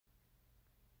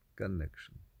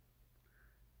connection.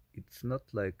 It's not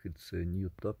like it's a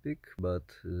new topic, but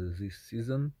this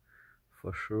season,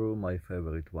 for sure, my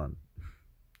favorite one.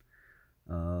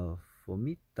 For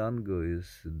me, tango is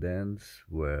a dance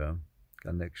where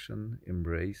connection,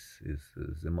 embrace is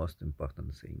the most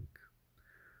important thing.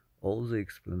 All the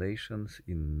explanations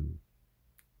in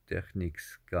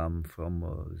techniques come from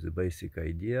the basic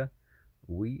idea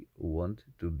we want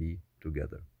to be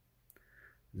together.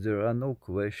 There are no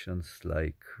questions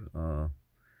like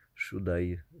should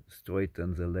I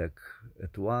straighten the leg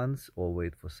at once or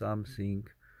wait for something?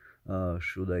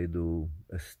 Should I do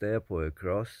a step or a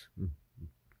cross?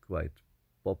 Quite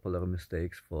popular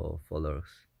mistakes for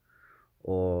followers.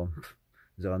 Or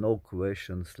there are no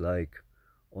questions like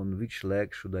on which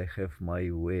leg should I have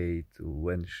my weight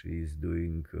when she is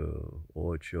doing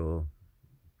ocho,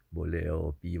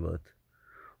 boleo, pivot,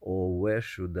 or where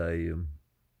should I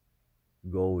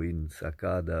go in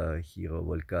sacada, giro,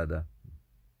 volcada,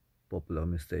 popular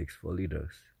mistakes for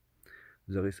leaders.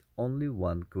 There is only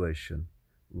one question: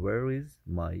 where is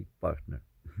my partner?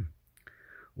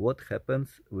 What happens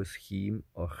with him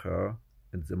or her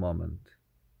at the moment?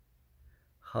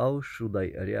 How should I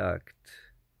react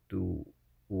to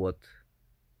what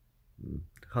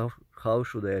how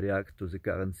should I react to the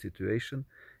current situation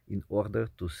in order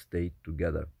to stay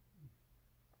together?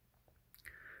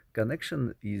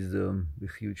 Connection is a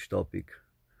huge topic.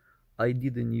 I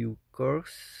did a new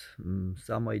course.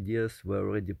 Some ideas were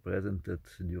already presented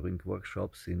during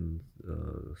workshops in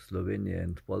Slovenia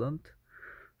and Poland.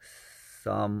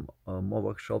 Some more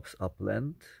workshops are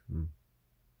planned.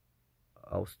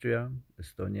 Austria,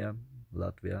 Estonia,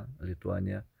 Latvia,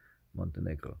 Lithuania,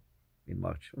 Montenegro in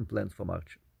March, planned for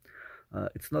March.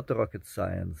 It's not rocket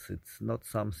science, it's not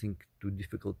something too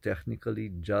difficult technically,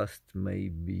 just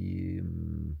maybe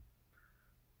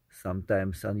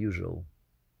sometimes unusual.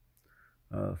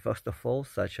 First of all,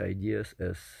 such ideas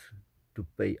as to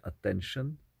pay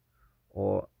attention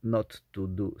or not to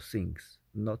do things,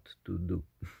 not to do.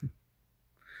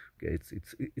 Okay,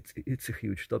 it's a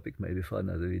huge topic, maybe for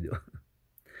another video.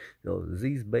 So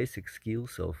these basic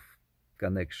skills of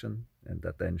connection and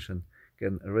attention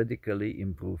can radically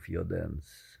improve your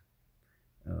dance.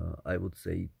 I would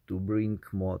say to bring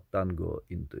more tango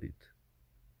into it.